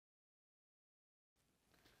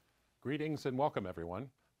Greetings and welcome, everyone.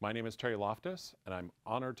 My name is Terry Loftus, and I'm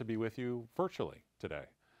honored to be with you virtually today.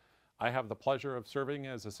 I have the pleasure of serving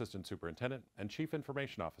as Assistant Superintendent and Chief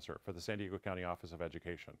Information Officer for the San Diego County Office of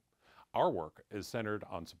Education. Our work is centered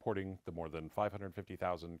on supporting the more than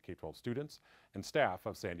 550,000 K-12 students and staff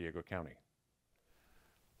of San Diego County.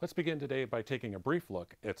 Let's begin today by taking a brief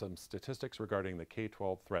look at some statistics regarding the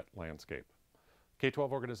K-12 threat landscape.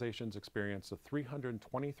 K-12 organizations experienced a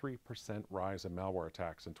 323% rise in malware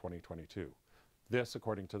attacks in 2022. This,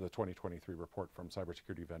 according to the 2023 report from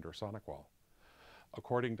cybersecurity vendor SonicWall.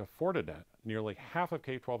 According to Fortinet, nearly half of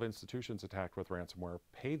K-12 institutions attacked with ransomware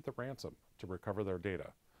paid the ransom to recover their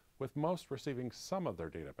data, with most receiving some of their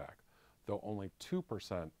data back, though only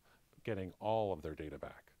 2% getting all of their data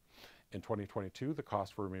back. In 2022, the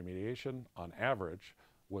cost for remediation, on average,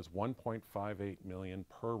 was $1.58 million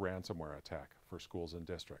per ransomware attack for schools and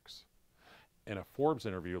districts. In a Forbes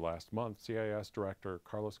interview last month, CIS Director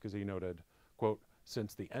Carlos Gazzi noted, quote,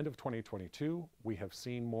 "Since the end of 2022, we have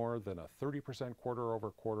seen more than a 30%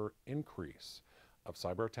 quarter-over-quarter increase of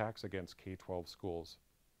cyber attacks against K-12 schools."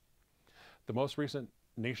 The most recent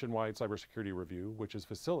nationwide cybersecurity review, which is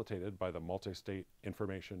facilitated by the Multi-State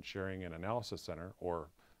Information Sharing and Analysis Center, or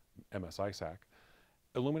MSISAC,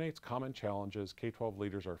 illuminates common challenges K-12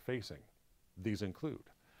 leaders are facing. These include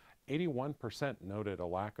 81% noted a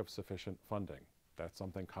lack of sufficient funding. That's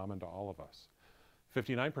something common to all of us.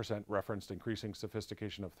 59% referenced increasing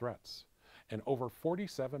sophistication of threats. And over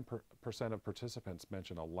 47% of participants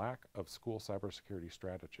mentioned a lack of school cybersecurity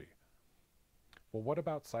strategy. Well, what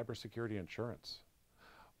about cybersecurity insurance?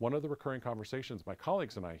 One of the recurring conversations my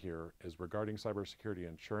colleagues and I hear is regarding cybersecurity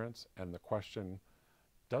insurance and the question,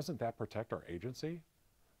 doesn't that protect our agency?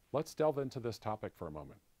 Let's delve into this topic for a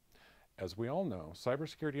moment. As we all know,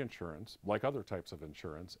 cybersecurity insurance, like other types of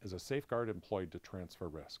insurance, is a safeguard employed to transfer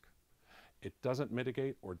risk. It doesn't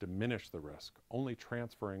mitigate or diminish the risk, only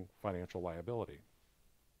transferring financial liability.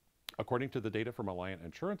 According to the data from Alliant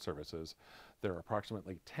Insurance Services, there are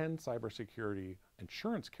approximately 10 cybersecurity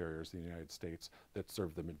insurance carriers in the United States that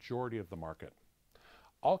serve the majority of the market.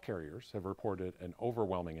 All carriers have reported an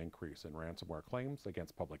overwhelming increase in ransomware claims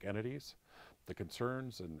against public entities. The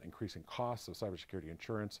concerns and increasing costs of cybersecurity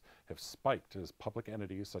insurance have spiked as public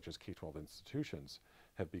entities such as K-12 institutions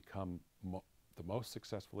have become the most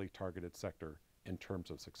successfully targeted sector in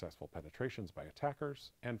terms of successful penetrations by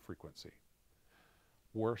attackers and frequency.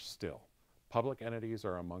 Worse still, public entities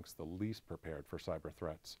are amongst the least prepared for cyber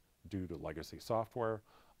threats due to legacy software,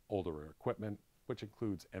 older equipment, which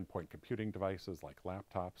includes endpoint computing devices like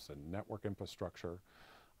laptops and network infrastructure,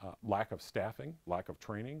 lack of staffing, lack of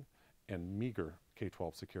training, and meager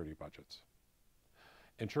K-12 security budgets.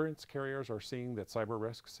 Insurance carriers are seeing that cyber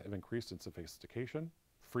risks have increased in sophistication,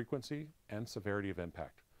 frequency, and severity of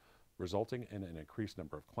impact, resulting in an increased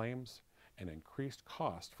number of claims and increased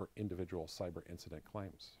cost for individual cyber incident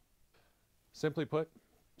claims. Simply put,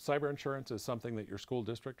 cyber insurance is something that your school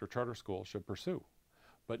district or charter school should pursue.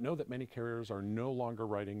 But know that many carriers are no longer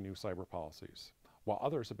writing new cyber policies, while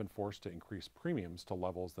others have been forced to increase premiums to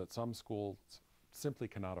levels that some schools simply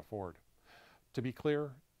cannot afford. To be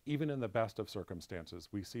clear, even in the best of circumstances,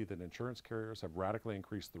 we see that insurance carriers have radically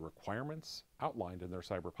increased the requirements outlined in their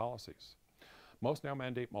cyber policies. Most now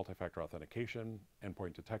mandate multi-factor authentication,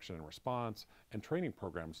 endpoint detection and response, and training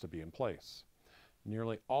programs to be in place.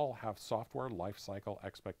 Nearly all have software lifecycle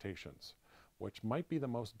expectations, which might be the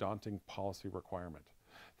most daunting policy requirement.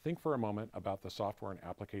 Think for a moment about the software and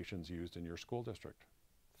applications used in your school district.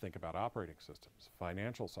 Think about operating systems,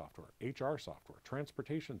 financial software, HR software,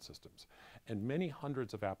 transportation systems, and many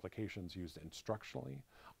hundreds of applications used instructionally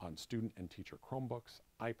on student and teacher Chromebooks,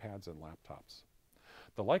 iPads, and laptops.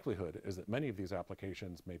 The likelihood is that many of these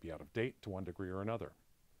applications may be out of date to one degree or another.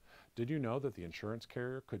 Did you know that the insurance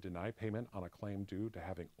carrier could deny payment on a claim due to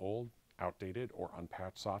having old, outdated, or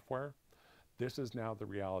unpatched software? This is now the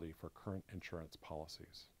reality for current insurance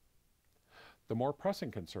policies. The more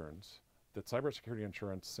pressing concerns that cybersecurity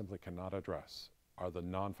insurance simply cannot address are the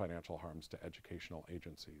non-financial harms to educational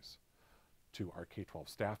agencies, to our K-12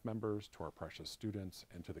 staff members, to our precious students,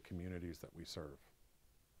 and to the communities that we serve.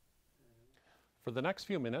 For the next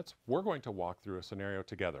few minutes, we're going to walk through a scenario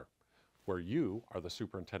together where you are the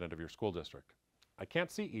superintendent of your school district. I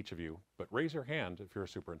can't see each of you, but raise your hand if you're a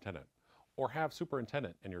superintendent or have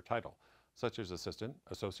superintendent in your title, such as assistant,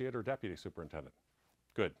 associate, or deputy superintendent.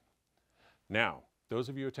 Good. Now, those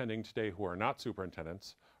of you attending today who are not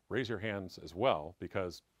superintendents, raise your hands as well,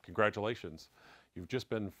 because congratulations, you've just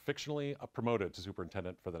been fictionally promoted to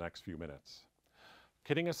superintendent for the next few minutes.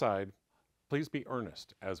 Kidding aside, please be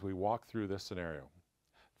earnest as we walk through this scenario.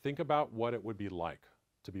 Think about what it would be like.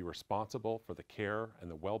 to be responsible for the care and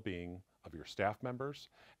the well-being of your staff members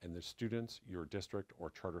and the students your district or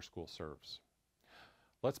charter school serves.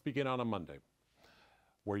 Let's begin on a Monday,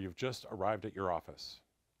 where you've just arrived at your office.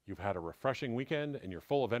 You've had a refreshing weekend and you're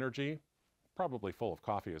full of energy, probably full of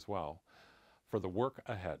coffee as well, for the work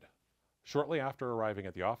ahead. Shortly after arriving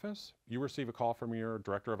at the office, you receive a call from your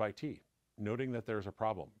director of IT, noting that there's a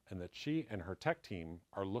problem and that she and her tech team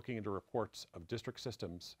are looking into reports of district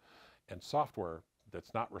systems and software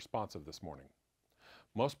that's not responsive this morning.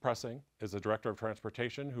 Most pressing is the director of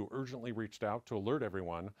transportation, who urgently reached out to alert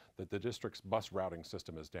everyone that the district's bus routing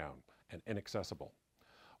system is down and inaccessible.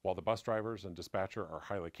 While the bus drivers and dispatcher are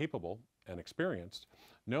highly capable and experienced,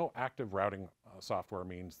 no active routing software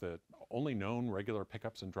means that only known regular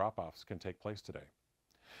pickups and drop-offs can take place today.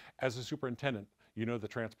 As a superintendent, you know the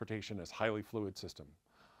transportation is a highly fluid system,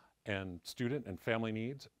 and student and family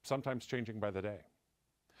needs sometimes changing by the day.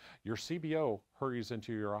 Your CBO hurries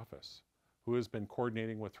into your office, who has been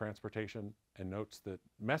coordinating with transportation, and notes that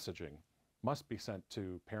messaging must be sent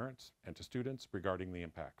to parents and to students regarding the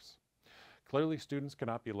impacts. Clearly, students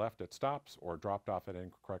cannot be left at stops or dropped off at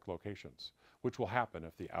incorrect locations, which will happen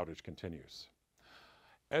if the outage continues.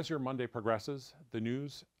 As your Monday progresses, the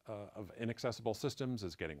news of inaccessible systems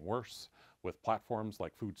is getting worse, with platforms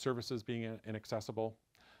like food services being inaccessible.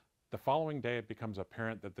 The following day, it becomes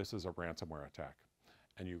apparent that this is a ransomware attack,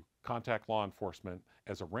 and you contact law enforcement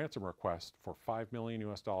as a ransom request for $5 million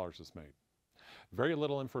is made. Very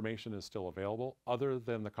little information is still available other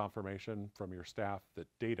than the confirmation from your staff that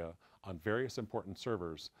data on various important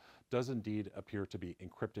servers does indeed appear to be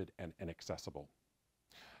encrypted and inaccessible.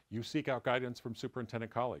 You seek out guidance from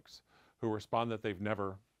superintendent colleagues who respond that they've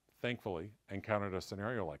never, thankfully, encountered a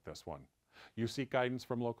scenario like this one. You seek guidance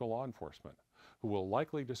from local law enforcement, who will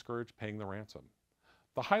likely discourage paying the ransom.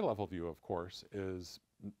 The high-level view, of course, is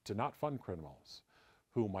to not fund criminals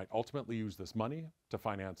who might ultimately use this money to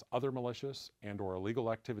finance other malicious and/or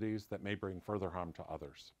illegal activities that may bring further harm to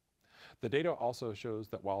others. The data also shows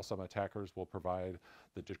that while some attackers will provide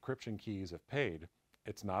the decryption keys if paid,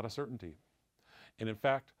 it's not a certainty. And in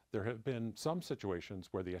fact, there have been some situations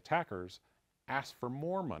where the attackers ask for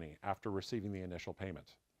more money after receiving the initial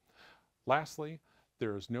payment. Lastly,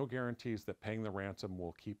 there is no guarantees that paying the ransom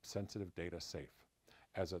will keep sensitive data safe,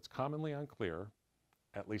 as it's commonly unclear,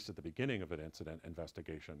 at least at the beginning of an incident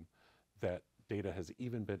investigation, that data has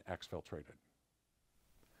even been exfiltrated.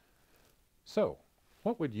 So,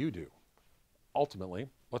 what would you do? Ultimately,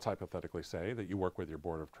 let's hypothetically say that you work with your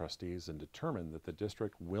board of trustees and determine that the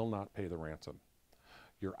district will not pay the ransom.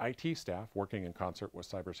 Your IT staff, working in concert with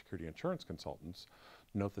cybersecurity insurance consultants,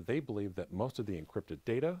 note that they believe that most of the encrypted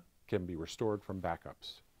data can be restored from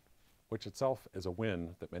backups, which itself is a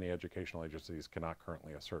win that many educational agencies cannot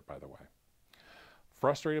currently assert, by the way.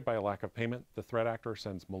 Frustrated by a lack of payment, the threat actor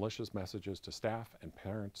sends malicious messages to staff and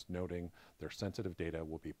parents noting their sensitive data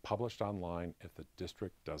will be published online if the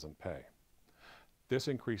district doesn't pay. This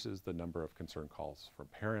increases the number of concern calls from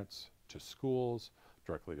parents to schools,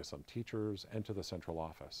 directly to some teachers, and to the central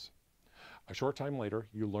office. A short time later,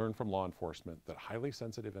 you learn from law enforcement that highly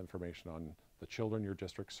sensitive information on the children your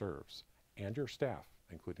district serves and your staff,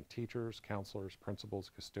 including teachers, counselors, principals,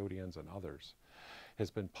 custodians, and others, has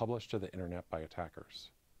been published to the internet by attackers.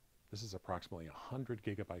 This is approximately 100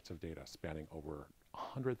 gigabytes of data spanning over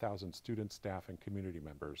 100,000 students, staff, and community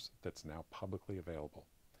members that's now publicly available.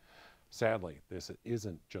 Sadly, this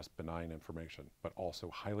isn't just benign information, but also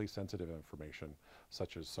highly sensitive information,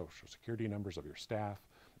 such as social security numbers of your staff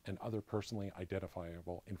and other personally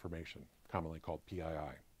identifiable information, commonly called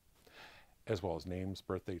PII, as well as names,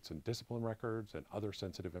 birth dates, and discipline records, and other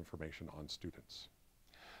sensitive information on students.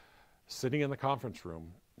 Sitting in the conference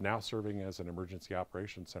room, now serving as an emergency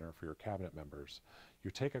operations center for your cabinet members,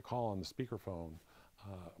 you take a call on the speakerphone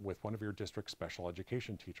with one of your district's special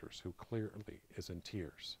education teachers, who clearly is in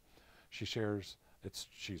tears. She shares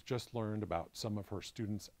she's just learned about some of her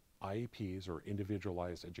students' IEPs, or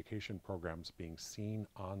individualized education programs, being seen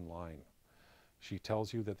online. She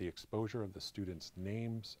tells you that the exposure of the students'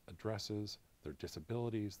 names, addresses, their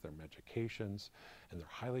disabilities, their medications, and their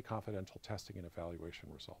highly confidential testing and evaluation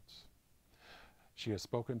results. She has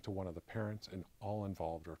spoken to one of the parents, and all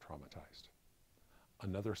involved are traumatized.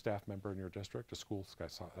 Another staff member in your district, a school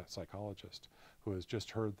psychologist, who has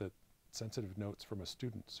just heard that sensitive notes from a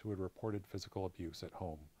student who had reported physical abuse at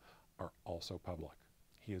home are also public.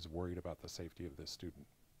 He is worried about the safety of this student.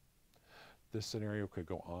 This scenario could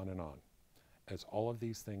go on, as all of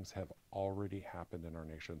these things have already happened in our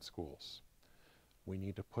nation's schools. We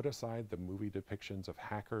need to put aside the movie depictions of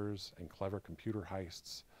hackers and clever computer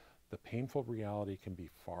heists. The painful reality can be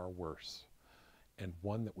far worse, and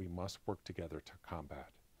one that we must work together to combat.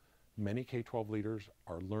 Many K-12 leaders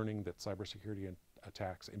are learning that cybersecurity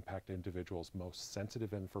attacks impact individuals' most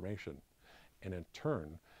sensitive information, and in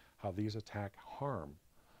turn, how these attacks harm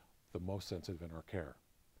the most sensitive in our care.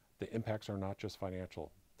 The impacts are not just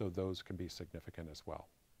financial, though those can be significant as well.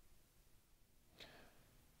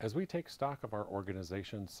 As we take stock of our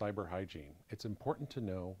organization's cyber hygiene, it's important to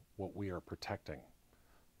know what we are protecting.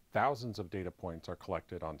 Thousands of data points are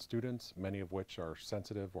collected on students, many of which are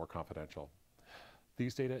sensitive or confidential.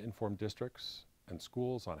 These data inform districts and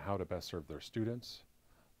schools on how to best serve their students,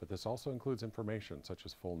 but this also includes information such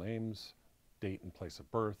as full names, date and place of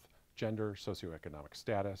birth, gender, socioeconomic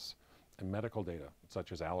status, and medical data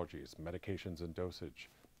such as allergies, medications and dosage,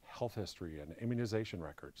 health history, and immunization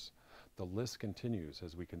records. The list continues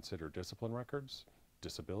as we consider discipline records,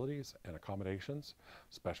 disabilities and accommodations,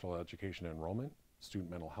 special education enrollment, student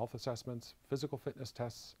mental health assessments, physical fitness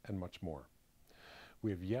tests, and much more. We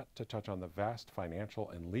have yet to touch on the vast financial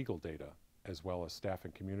and legal data, as well as staff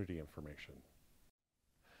and community information.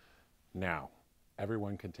 Now,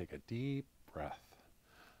 everyone can take a deep breath.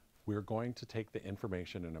 We're going to take the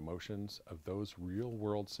information and emotions of those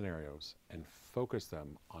real-world scenarios and focus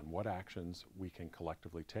them on what actions we can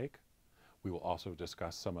collectively take. We will also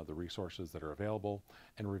discuss some of the resources that are available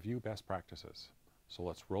and review best practices. So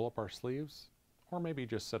let's roll up our sleeves, or maybe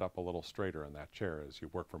just sit up a little straighter in that chair as you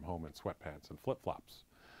work from home in sweatpants and flip-flops.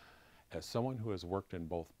 As someone who has worked in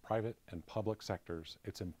both private and public sectors,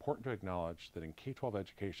 it's important to acknowledge that in K-12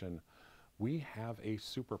 education, we have a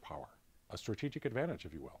superpower, a strategic advantage,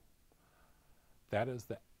 if you will. That is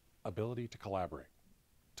the ability to collaborate.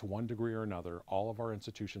 To one degree or another, all of our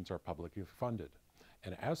institutions are publicly funded.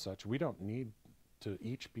 And as such, we don't need to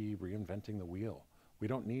each be reinventing the wheel. We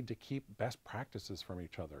don't need to keep best practices from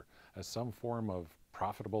each other as some form of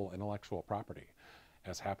profitable intellectual property,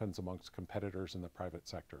 as happens amongst competitors in the private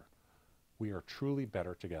sector. We are truly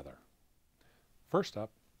better together. First up,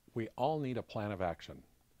 we all need a plan of action.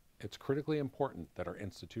 It's critically important that our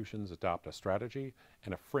institutions adopt a strategy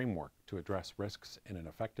and a framework to address risks in an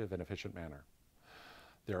effective and efficient manner.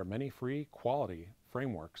 There are many free, quality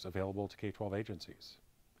frameworks available to K-12 agencies.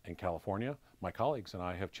 In California, my colleagues and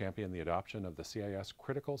I have championed the adoption of the CIS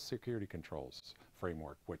Critical Security Controls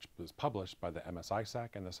framework, which was published by the MSISAC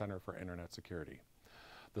and the Center for Internet Security.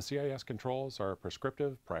 The CIS controls are a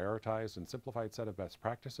prescriptive, prioritized, and simplified set of best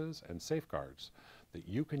practices and safeguards that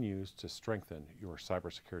you can use to strengthen your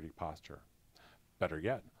cybersecurity posture. Better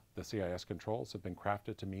yet, the CIS controls have been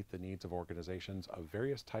crafted to meet the needs of organizations of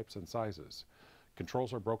various types and sizes.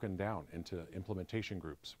 Controls are broken down into implementation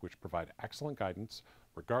groups, which provide excellent guidance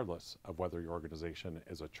regardless of whether your organization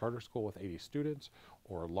is a charter school with 80 students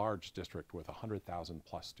or a large district with 100,000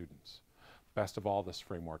 plus students. Best of all, this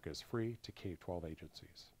framework is free to K-12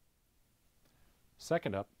 agencies.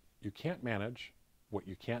 Second up, you can't manage what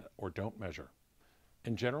you can't or don't measure.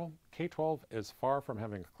 In general, K-12 is far from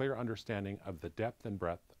having a clear understanding of the depth and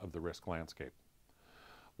breadth of the risk landscape.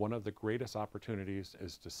 One of the greatest opportunities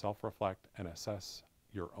is to self-reflect and assess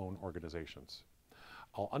your own organizations.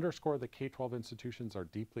 I'll underscore that K-12 institutions are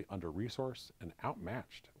deeply under-resourced and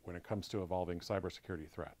outmatched when it comes to evolving cybersecurity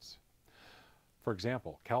threats. For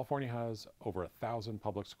example, California has over 1,000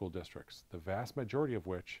 public school districts, the vast majority of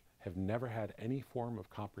which have never had any form of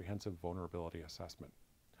comprehensive vulnerability assessment.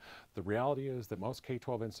 The reality is that most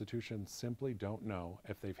K-12 institutions simply don't know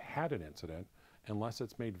if they've had an incident unless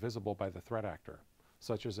it's made visible by the threat actor,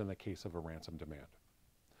 such as in the case of a ransom demand.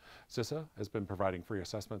 CISA has been providing free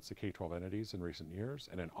assessments to K-12 entities in recent years,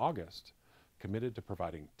 and in August, committed to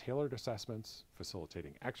providing tailored assessments,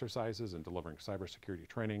 facilitating exercises, and delivering cybersecurity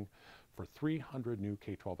training for 300 new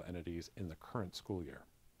K-12 entities in the current school year.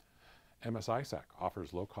 MSISAC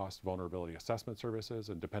offers low-cost vulnerability assessment services,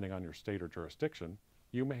 and depending on your state or jurisdiction,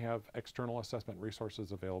 you may have external assessment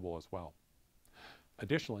resources available as well.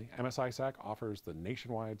 Additionally, MSISAC offers the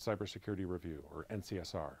Nationwide Cybersecurity Review, or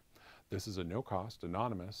NCSR. This is a no-cost,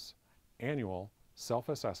 anonymous, annual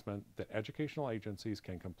self-assessment that educational agencies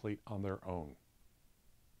can complete on their own.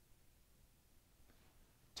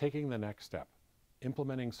 Taking the next step,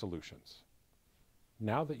 implementing solutions.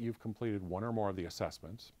 Now that you've completed one or more of the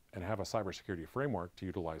assessments and have a cybersecurity framework to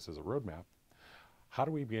utilize as a roadmap, how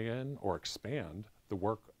do we begin or expand the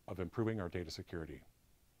work of improving our data security?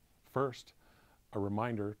 First, a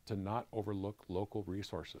reminder to not overlook local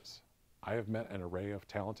resources. I have met an array of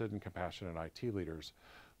talented and compassionate IT leaders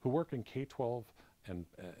who work in K-12 and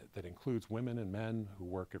that includes women and men who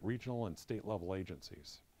work at regional and state level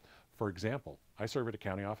agencies. For example, I serve at a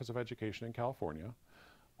county office of education in California,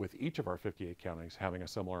 with each of our 58 counties having a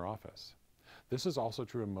similar office. This is also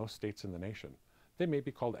true in most states in the nation. They may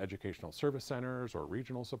be called educational service centers or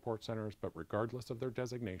regional support centers, but regardless of their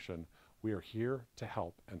designation, we are here to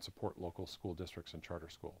help and support local school districts and charter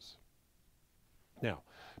schools. Now,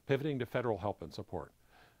 pivoting to federal help and support,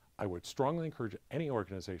 I would strongly encourage any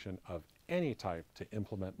organization of any type to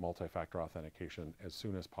implement multi-factor authentication as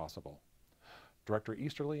soon as possible. Director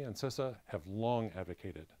Easterly and CISA have long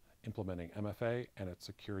advocated implementing MFA and its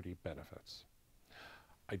security benefits.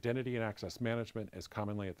 Identity and access management is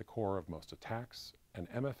commonly at the core of most attacks, and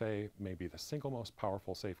MFA may be the single most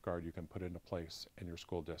powerful safeguard you can put into place in your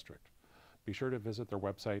school district. Be sure to visit their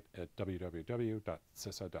website at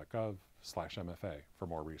www.cisa.gov/MFA for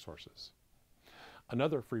more resources.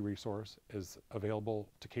 Another free resource is available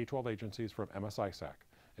to K-12 agencies from MSISAC.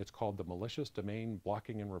 It's called the Malicious Domain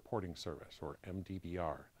Blocking and Reporting Service, or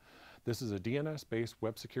MDBR. This is a DNS-based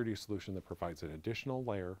web security solution that provides an additional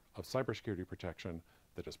layer of cybersecurity protection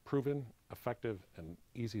that is proven, effective, and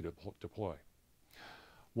easy to deploy.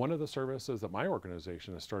 One of the services that my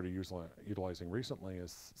organization has started utilizing recently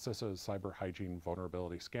is CISA's Cyber Hygiene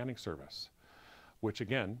Vulnerability Scanning Service, which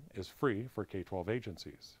again is free for K-12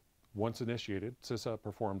 agencies. Once initiated, CISA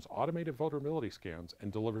performs automated vulnerability scans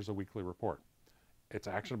and delivers a weekly report. It's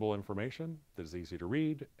actionable information that is easy to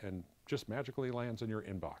read and just magically lands in your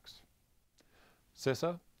inbox.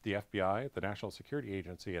 CISA, the FBI, the National Security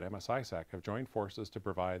Agency, and MSISAC have joined forces to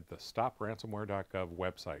provide the StopRansomware.gov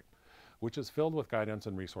website, which is filled with guidance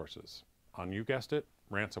and resources on, you guessed it,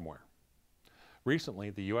 ransomware. Recently,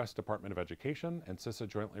 the U.S. Department of Education and CISA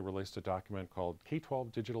jointly released a document called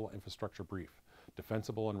K-12 Digital Infrastructure Brief,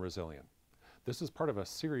 Defensible and Resilient. This is part of a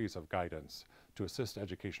series of guidance to assist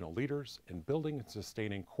educational leaders in building and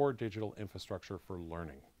sustaining core digital infrastructure for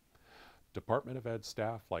learning. Department of Ed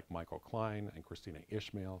staff like Michael Klein and Christina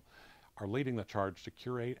Ishmael are leading the charge to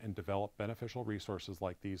curate and develop beneficial resources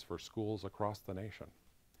like these for schools across the nation.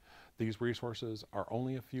 These resources are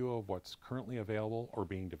only a few of what's currently available or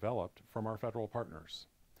being developed from our federal partners.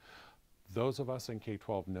 Those of us in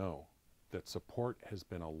K-12 know that support has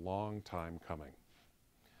been a long time coming.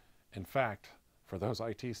 In fact, for those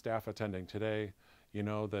IT staff attending today, you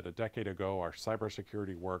know that a decade ago our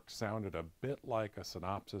cybersecurity work sounded a bit like a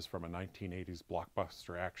synopsis from a 1980s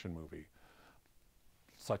blockbuster action movie,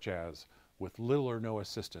 such as, with little or no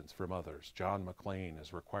assistance from others, John McClane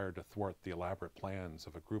is required to thwart the elaborate plans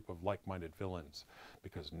of a group of like-minded villains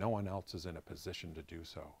because no one else is in a position to do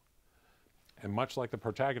so. And much like the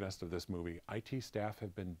protagonist of this movie, IT staff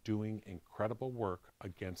have been doing incredible work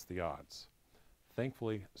against the odds.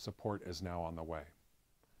 Thankfully, support is now on the way.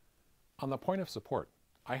 On the point of support,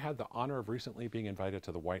 I had the honor of recently being invited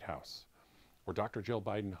to the White House, where Dr. Jill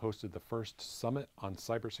Biden hosted the first Summit on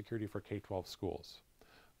Cybersecurity for K-12 Schools,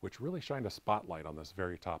 which really shined a spotlight on this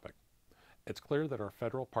very topic. It's clear that our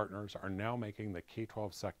federal partners are now making the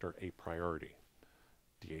K-12 sector a priority.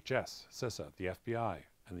 DHS, CISA, the FBI,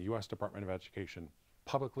 and the U.S. Department of Education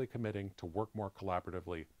publicly committing to work more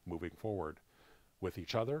collaboratively moving forward with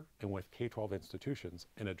each other and with K-12 institutions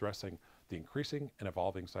in addressing the increasing and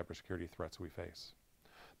evolving cybersecurity threats we face.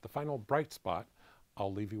 The final bright spot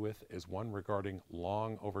I'll leave you with is one regarding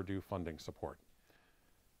long overdue funding support.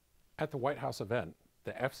 At the White House event,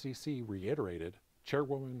 the FCC reiterated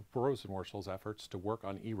Chairwoman Rosenworcel's efforts to work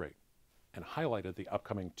on E-rate and highlighted the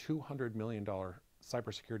upcoming $200 million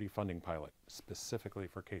cybersecurity funding pilot specifically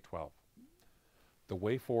for K-12. The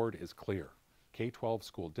way forward is clear. K-12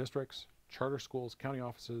 school districts, charter schools, county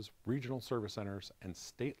offices, regional service centers, and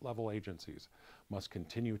state-level agencies must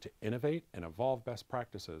continue to innovate and evolve best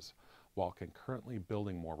practices while concurrently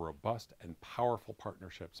building more robust and powerful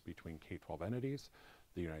partnerships between K-12 entities,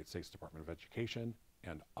 the United States Department of Education,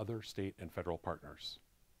 and other state and federal partners.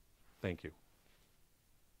 Thank you.